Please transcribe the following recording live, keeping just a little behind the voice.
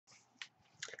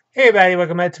Hey everybody,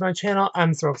 welcome back to my channel.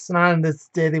 I'm Roxanne and this is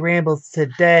Daily Rambles.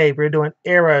 Today we're doing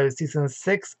Arrow Season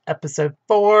 6, Episode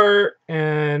 4,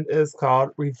 and it's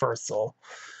called Reversal.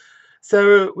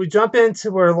 So we jump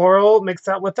into where Laurel makes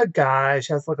out with a guy.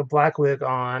 She has like a black wig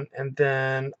on, and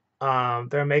then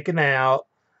they're making out.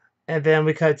 And then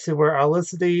we cut to where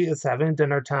Olicity is having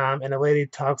dinner time, and a lady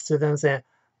talks to them saying,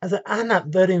 I said, I'm not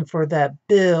voting for that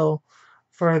bill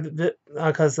for the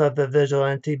because of the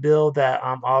vigilante bill that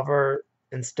Oliver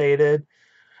instated,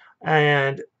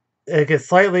 and it gets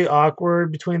slightly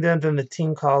awkward between them. Then the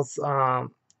team calls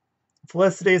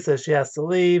Felicity, so she has to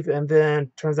leave, and then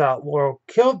turns out Laurel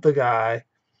killed the guy.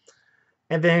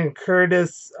 And then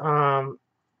Curtis,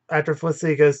 after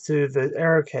Felicity goes to the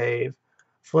arrow cave,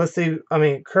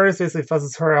 Curtis basically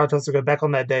fusses her out, tells her to go back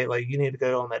on that date. Like, you need to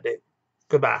go on that date.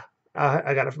 Goodbye.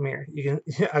 I got it from here. You can,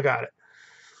 I got it.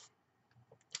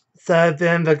 So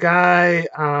then the guy,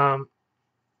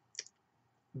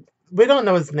 we don't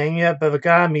know his name yet, but the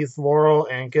guy meets Laurel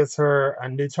and gives her a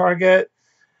new target.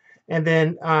 And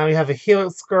then you have a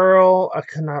Helix girl. I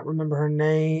cannot remember her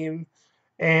name.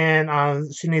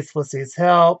 And she needs Felicity's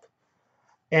help.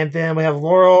 And then we have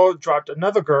Laurel dropped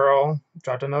another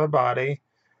body.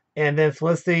 And then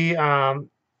Felicity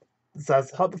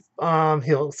decides to help the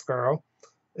Helix girl.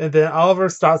 And then Oliver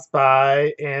stops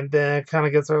by and then kind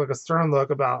of gives her like a stern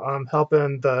look about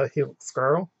helping the Helix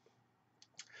girl.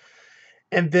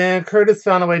 And then Curtis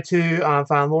found a way to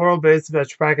find Laurel basically by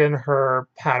tracking her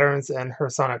patterns and her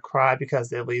sonic cry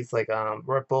because it leaves like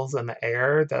ripples in the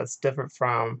air that's different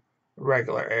from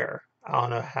regular air. I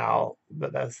don't know how,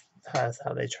 but that's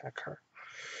how they track her.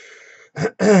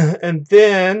 and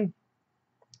then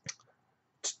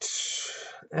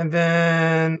and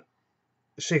then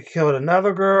she killed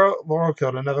another girl. Laurel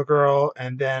killed another girl,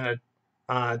 and then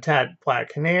attacked Black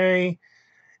Canary,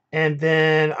 and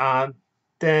then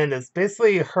it's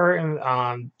basically her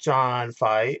and John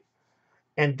fight,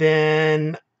 and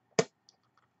then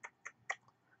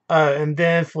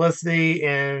Felicity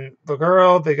and the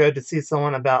girl they go to see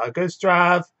someone about a ghost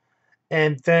drive,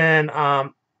 and then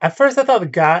at first I thought the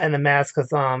guy in the mask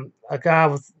because a guy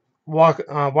was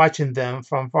watching them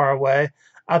from far away.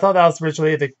 I thought that was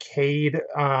originally the Cade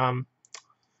and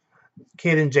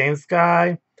James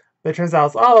guy, but it turns out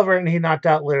it's Oliver, and he knocked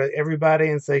out literally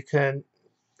everybody, and so he couldn't,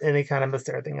 and he kind of messed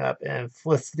everything up. And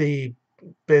Felicity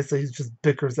basically just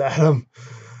bickers at him,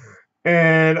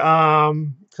 and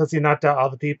because he knocked out all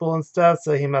the people and stuff,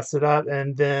 so he messed it up.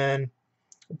 And then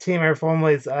Team Air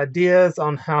formulates ideas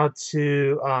on how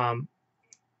to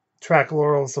track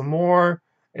Laurel some more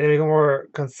and make it more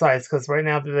concise. Because right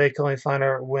now they can only find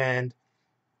her when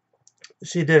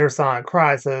she did her sonic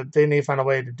cry, so they need to find a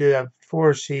way to do that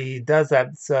before she does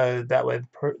that, so that way the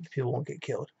people won't get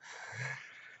killed.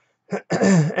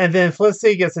 And then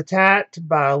Felicity gets attacked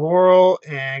by Laurel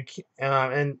and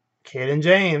Kate and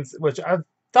James, which I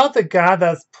thought the guy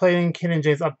that's playing Kate and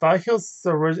James, I thought he was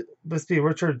supposed to be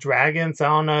Richard Dragon, so I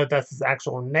don't know if that's his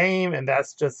actual name, and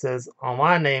that's just his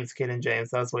online name's Kate and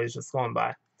James. That's what he's just going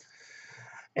by.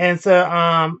 And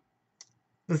so,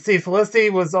 let's see, Felicity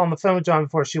was on the phone with John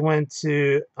before she went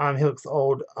to Helix's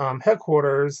old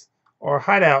headquarters or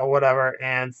hideout or whatever,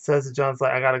 and says to John's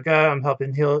like, I gotta go. I'm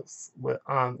helping Helix with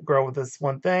grow with this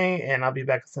one thing, and I'll be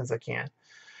back as soon as I can.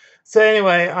 So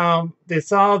anyway, they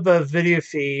saw the video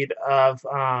feed of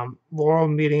Laurel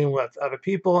meeting with other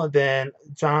people, and then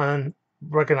John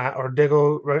recognized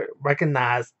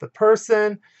the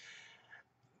person,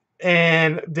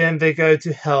 and then they go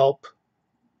to help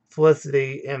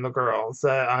Felicity and the girl.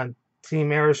 So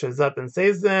Team Arrow shows up and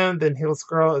saves them. Then Heel's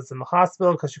girl is in the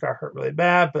hospital because she got hurt really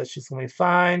bad, but she's gonna be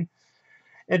fine.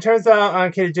 It turns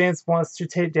out Katie James wants to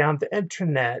take down the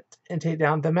internet and take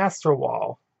down the master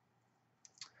firewall.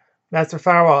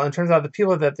 And it turns out the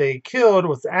people that they killed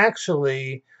was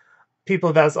actually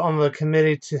people that's on the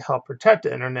committee to help protect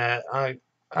the internet. I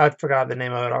forgot the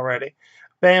name of it already.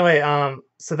 But anyway,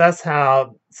 so that's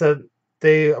how. So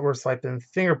they were swiping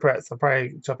fingerprints. I'm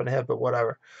probably jumping ahead, but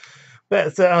whatever.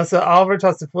 But so Oliver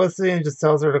talks to Felicity and just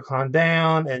tells her to calm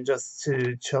down and just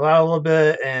to chill out a little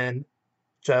bit and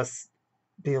just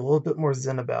be a little bit more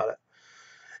zen about it.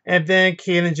 And then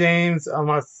Kaden James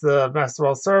unlocks the Master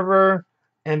World server,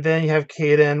 and then you have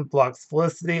Kaden blocks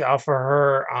Felicity, offer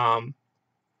her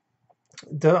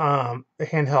the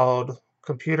handheld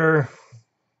computer.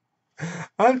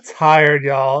 I'm tired,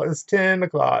 y'all. It's 10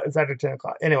 o'clock. It's after 10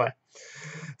 o'clock. Anyway.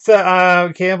 So,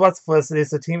 Kaden blocks Felicity,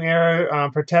 so Team Arrow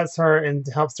protects her and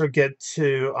helps her get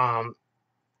to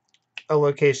a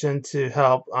location to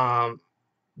help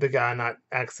the guy not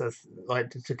access,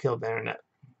 like, to kill the internet.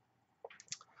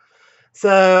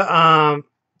 So,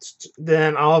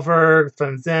 then Oliver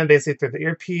phones in basically through the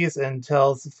earpiece and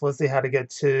tells Felicity how to get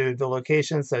to the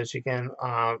location so she can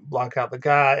block out the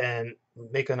guy and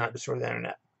make her not destroy the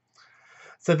internet.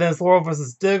 So then it's Laurel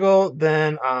versus Diggle.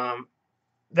 Then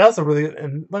that was a really,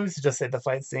 and let me just say the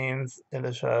fight scenes in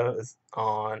the show is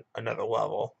on another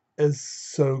level. It's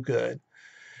so good.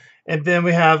 And then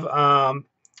we have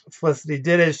Felicity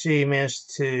did it. She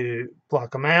managed to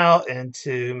block him out and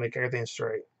to make everything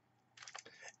straight.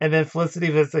 And then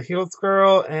Felicity visits the Heels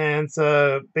girl, and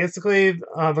so basically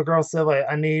the girl said like,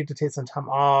 I need to take some time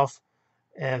off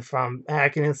and from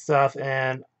hacking and stuff,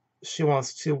 and she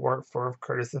wants to work for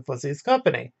Curtis and Felicity's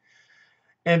company.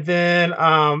 And then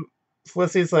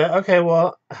Felicity's like, okay,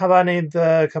 well, how about I name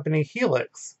the company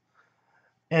Helix?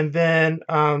 And then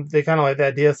they kind of like the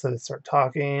idea, so they start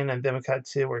talking, and then we cut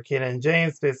to where Kate and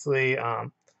James basically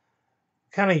kind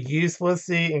of use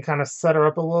Felicity and kind of set her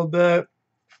up a little bit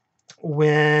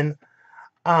when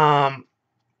um,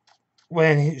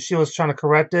 she was trying to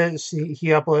correct it. He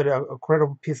uploaded a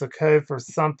credible piece of code for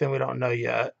something we don't know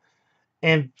yet,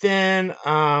 and then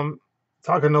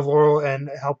talking to Laurel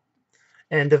and help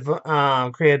and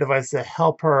create a device to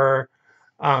help her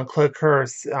click her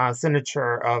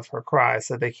signature of her cry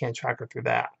so they can't track her through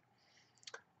that.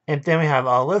 And then we have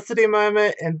a Felicity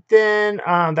moment, and then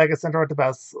that gets interrupted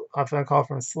by a phone call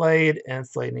from Slade, and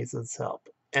Slade needs his help.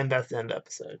 And that's the end of the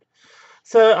episode.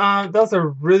 So that was a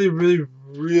really, really,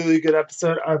 really good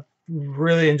episode. I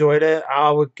really enjoyed it.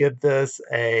 I would give this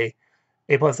A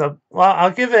plus up. Well, I'll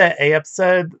give it an A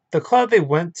episode. The club they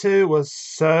went to was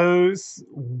so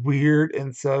weird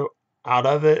and so out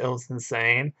of it. It was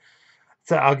insane.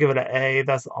 So I'll give it an A.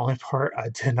 That's the only part I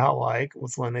did not like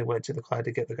was when they went to the club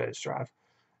to get the ghost drive.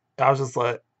 I was just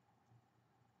like,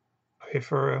 okay,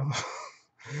 for real.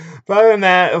 But other than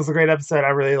that, it was a great episode. I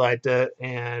really liked it.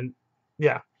 And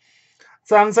yeah.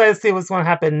 So I'm excited to see what's going to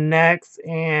happen next.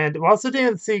 And we also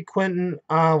didn't see Quentin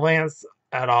Lance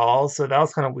at all. So that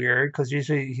was kind of weird because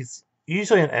usually he's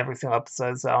usually in every single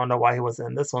episode. So I don't know why he wasn't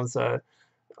in this one. So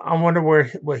I wonder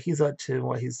what he's up to and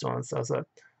what he's doing. So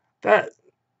that.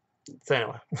 So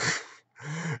anyway.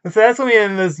 So that's going to be the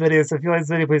end of this video. So if you like this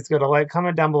video, please go to like,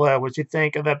 comment down below what you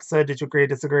think of the episode. Did you agree,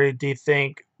 disagree? Do you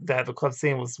think that the club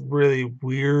scene was really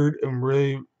weird and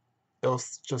really, it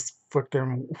was just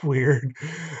freaking weird?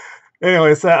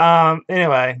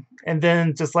 Anyway, and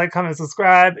then just like, comment,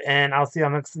 subscribe, and I'll see you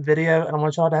on the next video. And I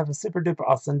want y'all to have a super duper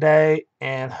awesome day.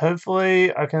 And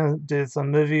hopefully I can do some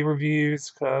movie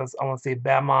reviews because I want to see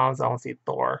Bad Moms. I want to see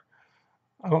Thor.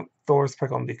 Thor's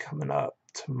probably going to be coming up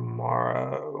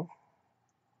tomorrow.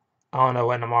 I don't know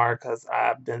when tomorrow because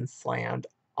I've been slammed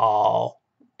all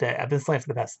day. I've been slammed for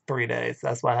the past 3 days.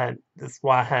 That's why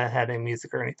I hadn't had any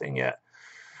music or anything yet.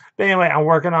 But anyway, I'm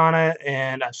working on it,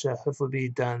 and I should hopefully be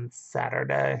done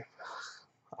Saturday.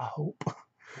 I hope.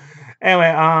 Anyway,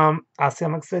 I'll see you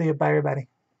on the next video. Bye, everybody.